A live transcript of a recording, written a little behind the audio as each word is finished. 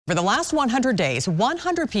For the last 100 days,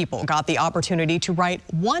 100 people got the opportunity to write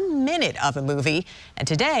 1 minute of a movie, and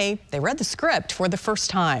today they read the script for the first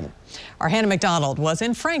time. Our Hannah McDonald was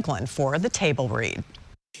in Franklin for the table read.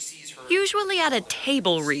 Usually at a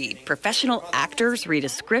table read, professional actors read a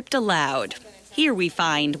script aloud. Here we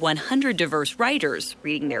find 100 diverse writers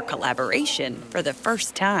reading their collaboration for the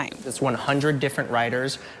first time. It's 100 different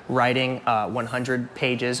writers writing 100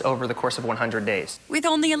 pages over the course of 100 days. With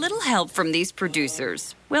only a little help from these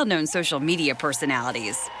producers, well-known social media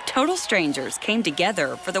personalities, total strangers came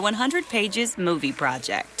together for the 100 Pages movie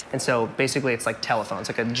project. And so basically it's like telephone. It's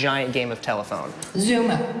like a giant game of telephone. Zoom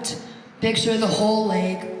out. Picture the whole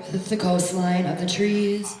lake with the coastline of the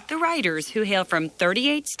trees. The writers, who hail from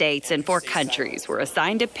 38 states and 4 countries, were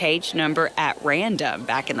assigned a page number at random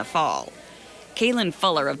back in the fall. Kaylin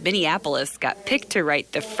Fuller of Minneapolis got picked to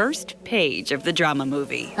write the first page of the drama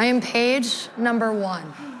movie. I am page number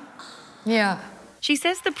 1. Yeah. She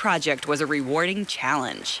says the project was a rewarding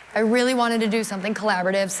challenge. I really wanted to do something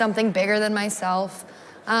collaborative, something bigger than myself,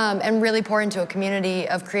 and really pour into a community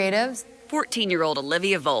of creatives. 14-year-old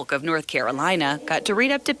Olivia Volk of North Carolina got to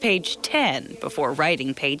read up to page 10 before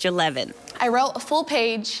writing page 11. I wrote a full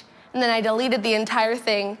page, and then I deleted the entire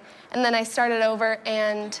thing, and then I started over,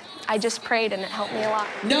 and I just prayed, and it helped me a lot.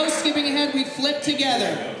 No skipping ahead, we flip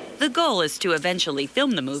together. The goal is to eventually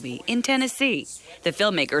film the movie in Tennessee. The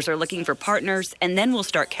filmmakers are looking for partners, and then we'll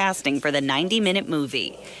start casting for the 90-minute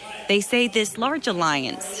movie. They say this large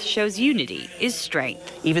alliance shows unity is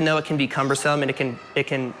strength. Even though it can be cumbersome and it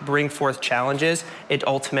can bring forth challenges, it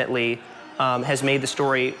ultimately has made the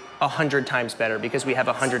story 100 times better because we have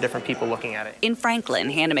 100 different people looking at it. In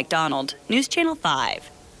Franklin, Hannah McDonald, News Channel 5.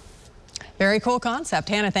 Very cool concept.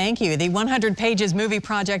 Hannah, thank you. The 100 Pages movie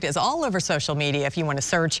project is all over social media if you want to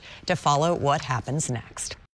search to follow what happens next.